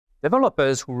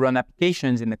Developers who run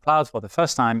applications in the cloud for the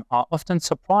first time are often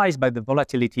surprised by the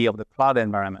volatility of the cloud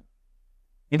environment.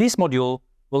 In this module,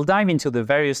 we'll dive into the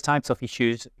various types of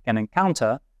issues you can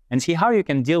encounter and see how you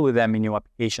can deal with them in your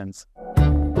applications.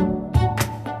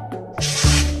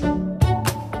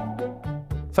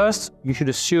 First, you should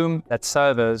assume that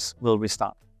servers will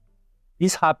restart.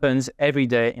 This happens every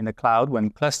day in the cloud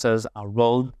when clusters are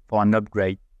rolled for an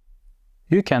upgrade.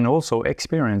 You can also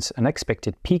experience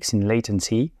unexpected peaks in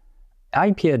latency,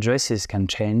 IP addresses can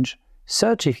change,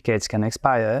 certificates can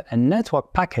expire, and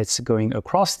network packets going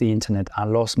across the internet are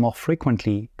lost more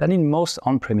frequently than in most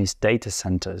on-premise data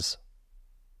centers.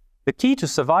 The key to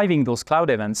surviving those cloud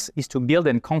events is to build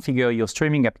and configure your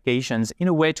streaming applications in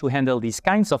a way to handle these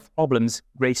kinds of problems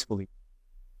gracefully.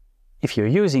 If you're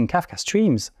using Kafka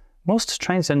Streams, most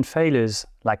transient failures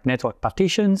like network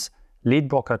partitions, lead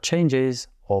broker changes,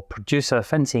 or producer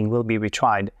fencing will be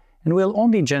retried and will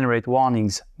only generate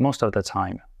warnings most of the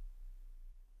time.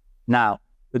 Now,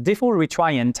 the default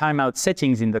retry and timeout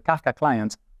settings in the Kafka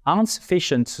client aren't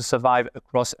sufficient to survive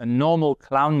across a normal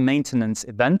cloud maintenance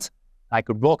event like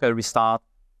a broker restart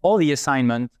or the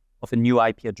assignment of a new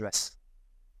IP address.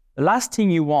 The last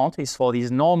thing you want is for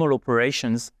these normal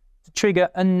operations to trigger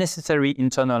unnecessary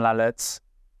internal alerts,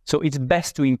 so it's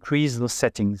best to increase those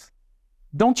settings.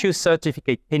 Don't use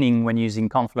certificate pinning when using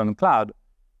Confluent Cloud,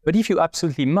 but if you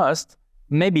absolutely must,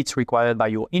 maybe it's required by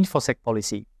your InfoSec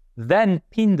policy, then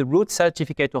pin the root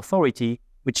certificate authority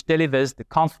which delivers the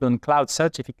Confluent Cloud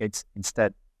certificates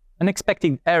instead.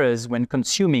 Unexpected errors when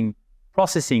consuming,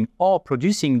 processing, or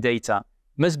producing data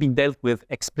must be dealt with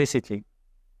explicitly.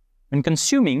 When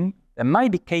consuming, there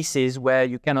might be cases where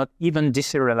you cannot even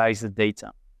deserialize the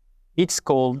data. It's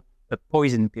called a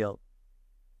poison pill.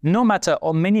 No matter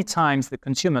how many times the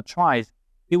consumer tries,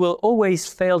 it will always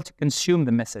fail to consume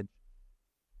the message.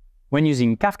 When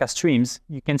using Kafka Streams,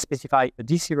 you can specify a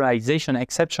deserialization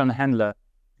exception handler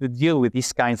to deal with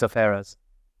these kinds of errors.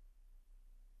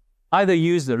 Either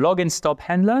use the log and stop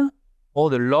handler or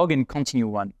the log and continue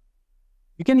one.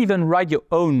 You can even write your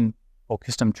own for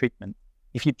custom treatment.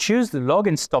 If you choose the log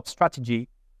and stop strategy,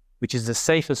 which is the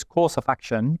safest course of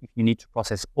action if you need to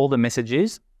process all the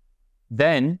messages,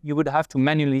 then you would have to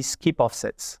manually skip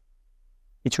offsets.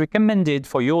 It's recommended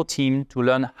for your team to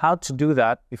learn how to do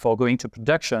that before going to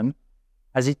production,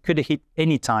 as it could hit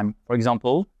any time. For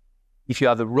example, if you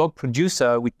have a rogue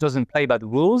producer which doesn't play by the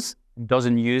rules and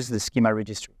doesn't use the schema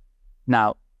registry.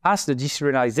 Now, past the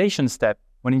deserialization step,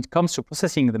 when it comes to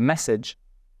processing the message,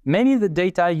 many of the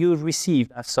data you've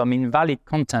received have some invalid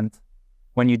content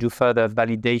when you do further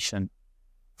validation.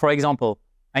 For example,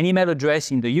 an email address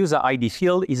in the user ID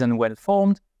field isn't well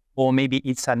formed, or maybe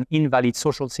it's an invalid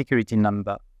social security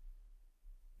number.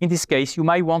 In this case, you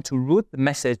might want to route the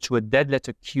message to a dead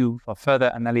letter queue for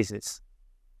further analysis.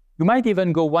 You might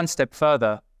even go one step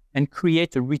further and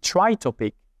create a retry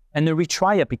topic and a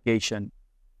retry application.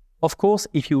 Of course,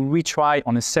 if you retry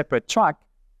on a separate track,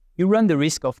 you run the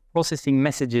risk of processing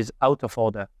messages out of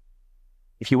order.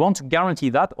 If you want to guarantee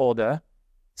that order,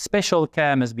 special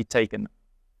care must be taken.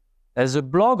 There's a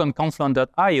blog on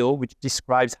confluent.io which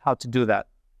describes how to do that.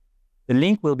 The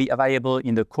link will be available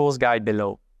in the course guide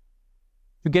below.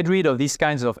 To get rid of these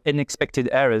kinds of unexpected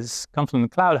errors,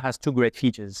 Confluent Cloud has two great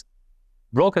features: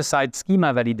 broker-side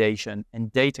schema validation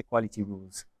and data quality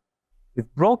rules.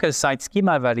 With broker-side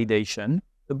schema validation,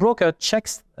 the broker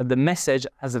checks that the message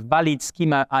has a valid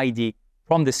schema ID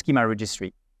from the schema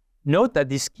registry. Note that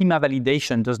this schema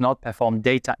validation does not perform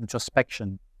data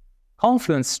introspection.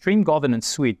 Confluent's Stream Governance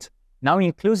Suite now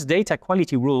includes data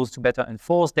quality rules to better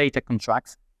enforce data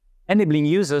contracts, enabling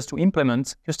users to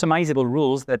implement customizable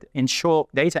rules that ensure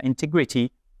data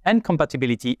integrity and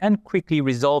compatibility and quickly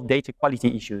resolve data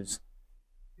quality issues.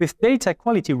 With data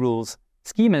quality rules,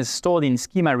 schemas stored in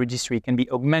schema registry can be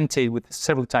augmented with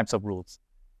several types of rules.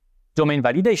 Domain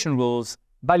validation rules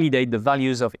validate the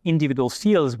values of individual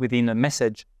fields within a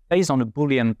message based on a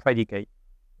Boolean predicate.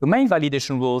 Domain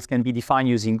validation rules can be defined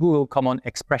using Google Common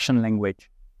Expression Language,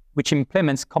 which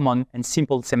implements common and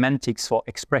simple semantics for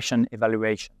expression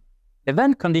evaluation.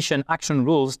 Event condition action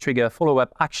rules trigger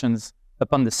follow-up actions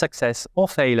upon the success or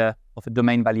failure of a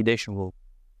domain validation rule.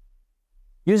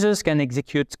 Users can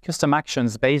execute custom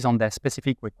actions based on their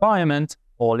specific requirement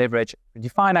or leverage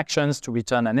predefined actions to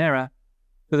return an error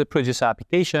to the producer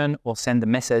application or send the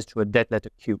message to a dead letter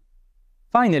queue.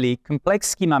 Finally, complex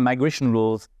schema migration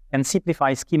rules can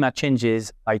simplify schema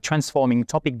changes by transforming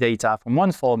topic data from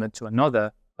one format to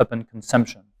another upon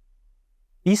consumption.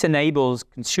 This enables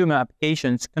consumer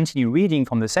applications to continue reading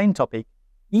from the same topic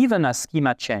even as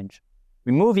schema change,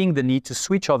 removing the need to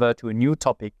switch over to a new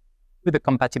topic with a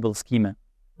compatible schema.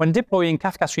 When deploying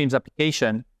Kafka Streams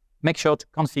application, make sure to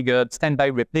configure standby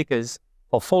replicas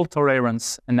for fault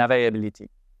tolerance and availability.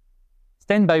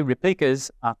 Standby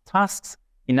replicas are tasks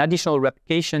in additional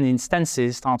replication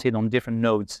instances started on different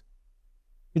nodes.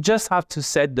 You just have to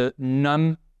set the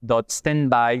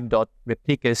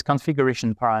num.standby.replicas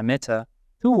configuration parameter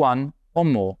to 1 or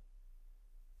more.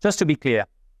 Just to be clear,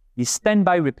 these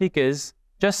standby replicas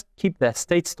just keep their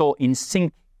state store in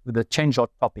sync with the changelog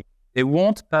topic. They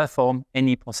won't perform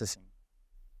any processing.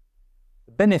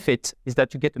 The benefit is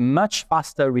that you get a much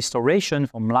faster restoration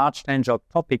from large changelog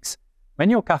topics when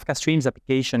your Kafka Streams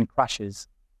application crashes.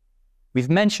 We've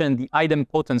mentioned the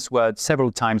idempotent word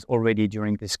several times already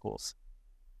during this course.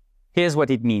 Here's what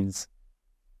it means.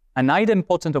 An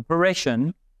idempotent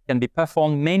operation can be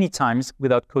performed many times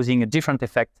without causing a different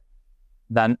effect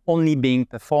than only being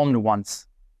performed once.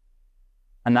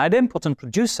 An idempotent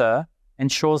producer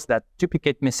ensures that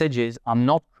duplicate messages are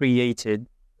not created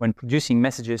when producing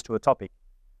messages to a topic.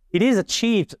 It is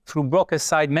achieved through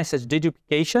broker-side message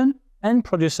deduplication and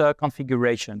producer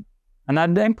configuration. An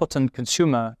idempotent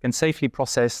consumer can safely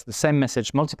process the same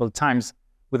message multiple times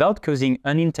without causing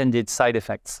unintended side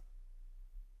effects.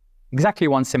 Exactly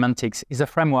One Semantics is a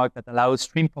framework that allows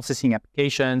stream processing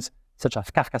applications such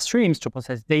as Kafka Streams to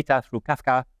process data through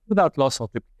Kafka without loss or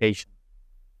duplication.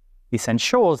 This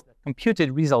ensures that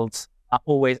computed results are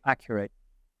always accurate.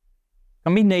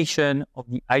 Combination of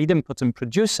the idempotent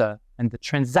producer and the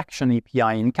transaction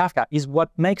API in Kafka is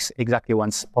what makes Exactly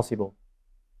Once possible.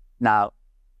 Now,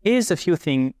 here's a few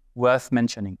things worth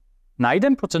mentioning. An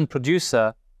idempotent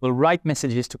producer will write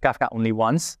messages to Kafka only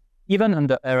once, even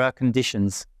under error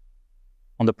conditions.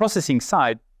 On the processing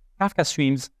side, Kafka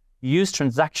Streams use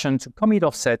transaction to commit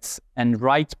offsets and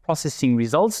write processing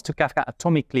results to Kafka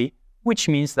atomically, which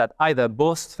means that either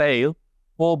both fail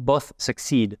or both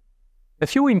succeed. A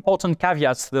few important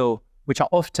caveats, though, which are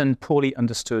often poorly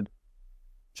understood.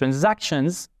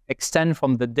 Transactions extend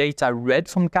from the data read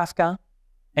from Kafka,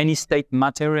 any state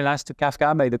materialized to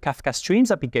Kafka by the Kafka Streams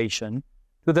application,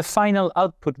 to the final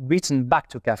output written back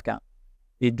to Kafka.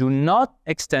 They do not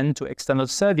extend to external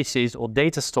services or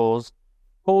data stores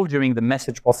called during the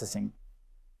message processing.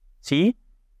 See,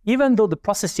 even though the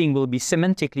processing will be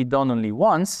semantically done only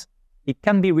once, it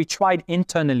can be retried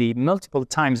internally multiple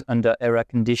times under error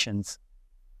conditions.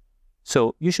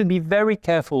 So you should be very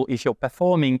careful if you're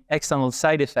performing external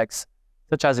side effects,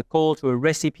 such as a call to a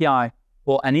REST API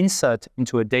or an insert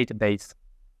into a database.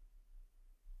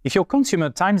 If your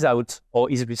consumer times out or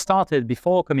is restarted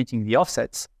before committing the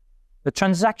offsets, the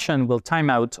transaction will time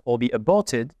out or be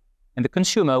aborted, and the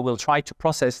consumer will try to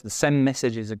process the same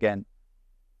messages again.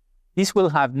 This will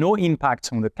have no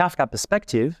impact on the Kafka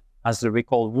perspective, as the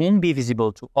recall won't be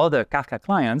visible to other Kafka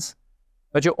clients,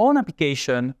 but your own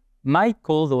application might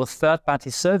call those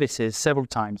third-party services several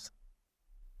times.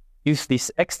 If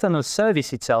this external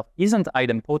service itself isn't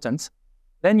idempotent,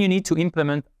 then you need to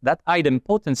implement that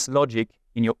idempotence logic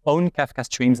in your own Kafka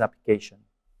Streams application.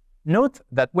 Note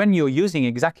that when you're using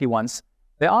Exactly Once,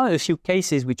 there are a few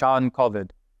cases which are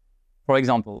uncovered. For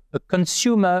example, a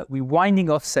consumer rewinding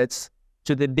offsets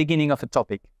to the beginning of a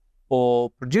topic, or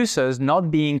producers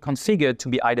not being configured to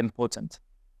be idempotent,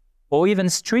 or even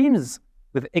streams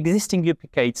with existing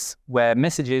duplicates where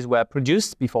messages were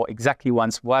produced before Exactly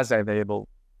Once was available.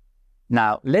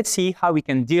 Now, let's see how we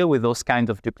can deal with those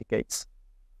kinds of duplicates.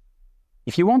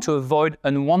 If you want to avoid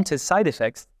unwanted side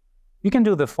effects, you can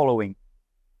do the following.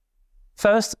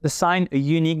 First, assign a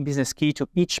unique business key to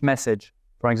each message,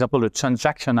 for example, a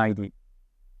transaction ID.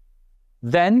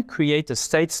 Then create a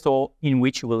state store in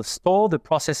which you will store the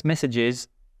process messages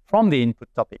from the input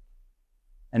topic.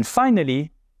 And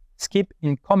finally, skip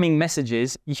incoming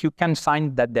messages if you can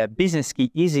find that their business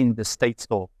key is in the state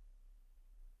store.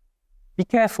 Be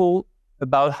careful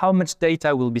about how much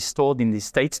data will be stored in the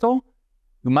state store.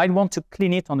 You might want to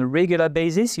clean it on a regular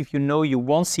basis if you know you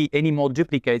won't see any more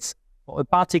duplicates for a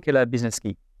particular business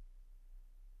key.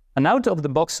 An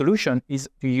out-of-the-box solution is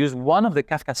to use one of the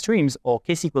Kafka Streams or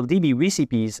KSQLDB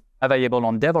recipes available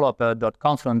on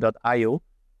developer.confluent.io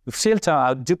to filter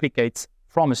out duplicates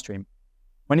from a stream.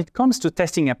 When it comes to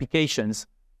testing applications,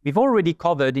 we've already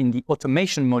covered in the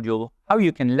automation module how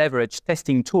you can leverage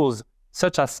testing tools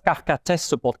such as Kafka test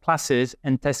support classes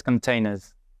and test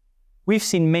containers. We've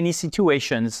seen many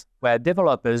situations where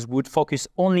developers would focus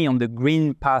only on the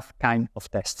green path kind of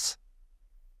tests.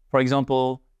 For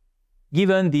example,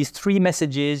 given these 3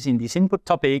 messages in this input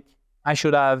topic, I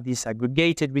should have this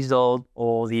aggregated result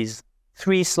or these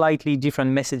 3 slightly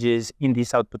different messages in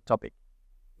this output topic.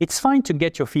 It's fine to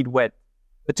get your feet wet,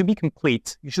 but to be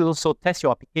complete, you should also test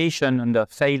your application under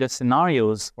failure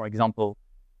scenarios, for example,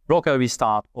 broker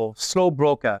restart, or slow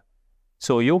broker,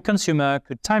 so your consumer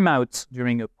could time out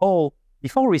during a call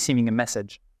before receiving a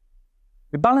message.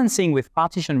 Rebalancing with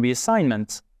partition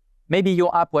reassignment. Maybe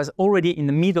your app was already in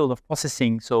the middle of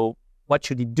processing, so what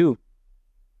should it do?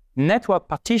 Network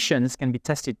partitions can be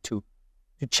tested too,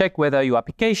 to check whether your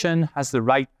application has the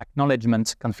right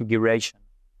acknowledgement configuration.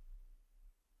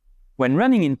 When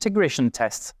running integration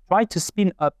tests, try to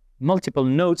spin up multiple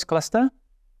nodes cluster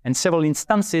and several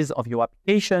instances of your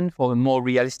application for a more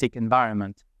realistic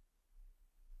environment.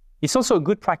 It's also a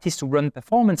good practice to run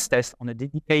performance tests on a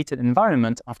dedicated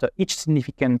environment after each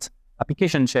significant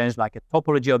application change, like a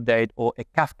topology update or a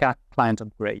Kafka client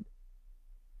upgrade.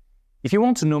 If you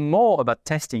want to know more about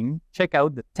testing, check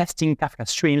out the Testing Kafka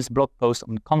Streams blog post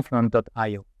on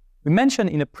confluent.io. We mentioned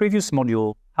in a previous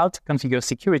module how to configure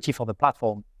security for the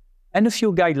platform and a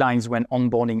few guidelines when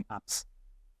onboarding apps.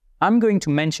 I'm going to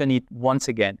mention it once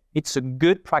again. It's a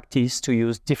good practice to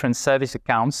use different service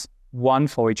accounts, one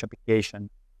for each application.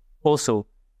 Also,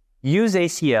 use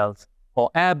ACLs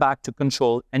or airbag to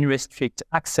control and restrict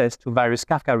access to various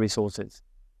Kafka resources.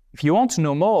 If you want to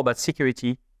know more about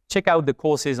security, check out the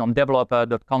courses on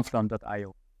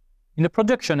developer.confluent.io. In a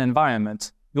production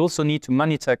environment, you also need to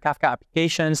monitor Kafka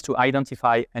applications to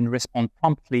identify and respond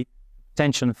promptly to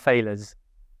potential failures.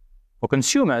 For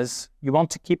consumers, you want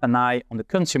to keep an eye on the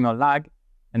consumer lag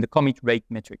and the commit rate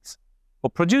metrics. For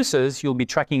producers, you'll be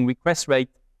tracking request rate,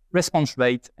 response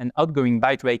rate, and outgoing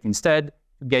byte rate instead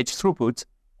to gauge throughput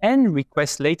and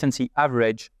request latency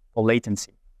average for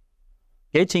latency.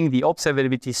 Getting the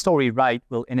observability story right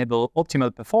will enable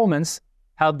optimal performance,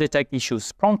 help detect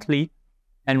issues promptly,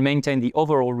 and maintain the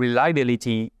overall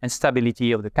reliability and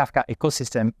stability of the Kafka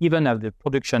ecosystem even as the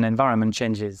production environment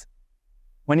changes.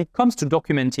 When it comes to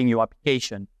documenting your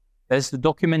application, there's the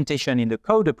documentation in the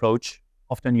code approach,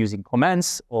 often using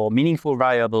comments or meaningful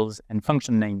variables and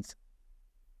function names.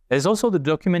 There's also the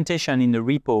documentation in the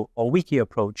repo or wiki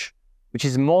approach, which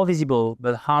is more visible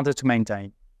but harder to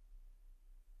maintain.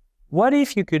 What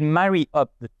if you could marry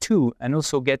up the two and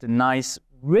also get a nice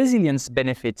resilience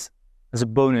benefit as a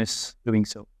bonus doing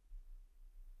so?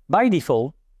 By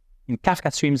default, in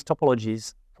Kafka Streams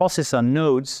topologies, processor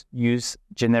nodes use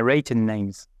generated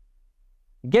names.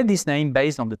 You get this name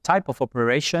based on the type of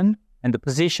operation and the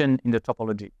position in the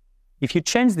topology. If you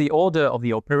change the order of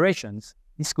the operations,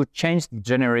 this could change the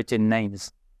generated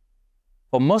names.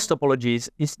 For most topologies,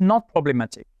 it's not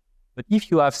problematic, but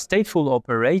if you have stateful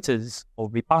operators or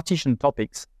repartition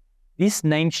topics, this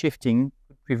name shifting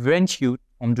could prevent you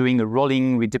from doing a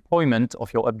rolling redeployment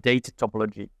of your updated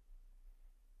topology.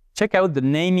 Check out the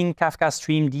Naming Kafka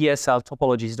Stream DSL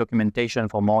topologies documentation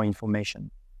for more information.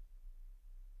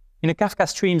 In a Kafka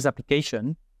Streams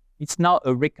application, it's now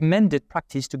a recommended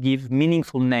practice to give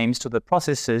meaningful names to the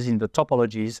processes in the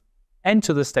topologies and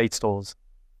to the state stores.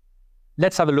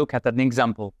 Let's have a look at an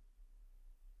example.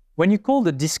 When you call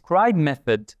the describe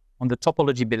method on the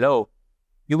topology below,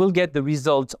 you will get the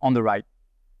result on the right.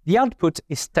 The output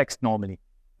is text normally,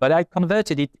 but I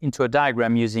converted it into a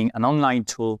diagram using an online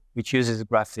tool which uses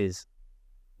graphics.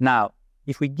 Now,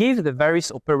 if we give the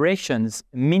various operations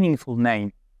a meaningful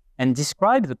name and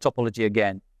describe the topology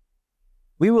again,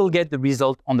 we will get the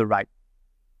result on the right.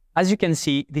 As you can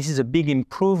see, this is a big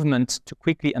improvement to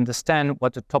quickly understand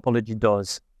what a topology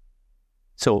does.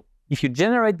 So, if you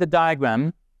generate the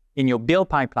diagram in your build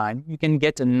pipeline, you can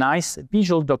get a nice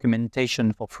visual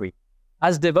documentation for free.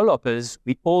 As developers,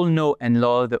 we all know and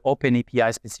love the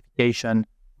OpenAPI specification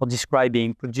for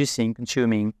describing, producing,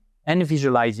 consuming, and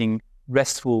visualizing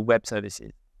RESTful web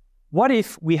services. What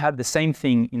if we had the same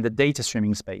thing in the data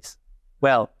streaming space?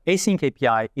 Well, Async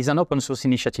API is an open source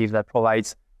initiative that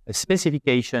provides a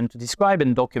specification to describe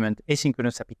and document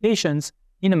asynchronous applications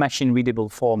in a machine-readable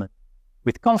format.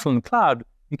 With Confluent Cloud,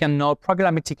 you can now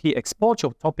programmatically export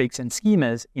your topics and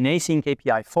schemas in Async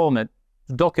API format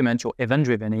to document your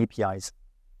event-driven APIs.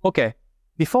 Okay,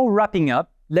 before wrapping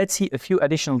up, let's see a few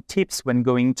additional tips when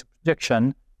going to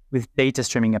production with data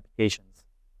streaming applications.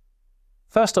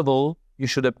 First of all, you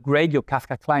should upgrade your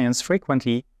Kafka clients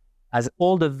frequently, as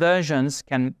older versions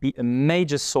can be a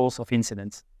major source of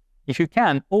incidents. If you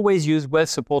can, always use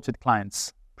well-supported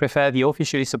clients. Prefer the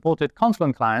officially supported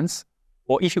Confluent clients,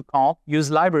 or if you can't, use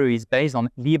libraries based on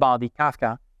libRD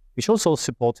Kafka, which is also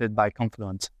supported by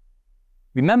Confluent.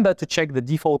 Remember to check the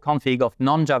default config of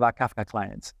non-Java Kafka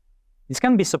clients. This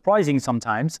can be surprising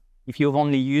sometimes if you've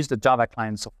only used a Java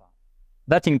client so far.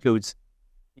 That includes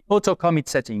the auto-commit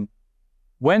setting.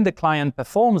 When the client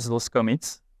performs those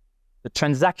commits, the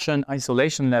transaction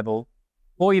isolation level,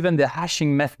 or even the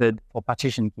hashing method for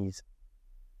partition keys.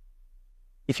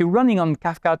 If you're running on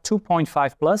Kafka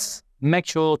 2.5+, make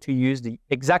sure to use the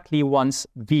exactly once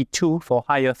v2 for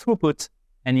higher throughput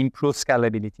and improved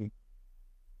scalability.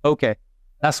 Okay,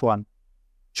 last one.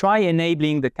 Try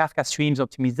enabling the Kafka Streams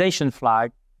optimization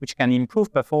flag, which can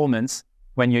improve performance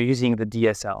when you're using the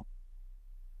DSL.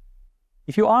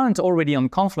 If you aren't already on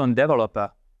Confluent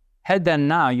Developer, head there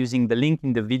now using the link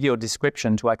in the video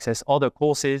description to access other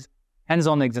courses,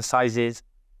 hands-on exercises,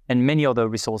 and many other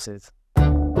resources.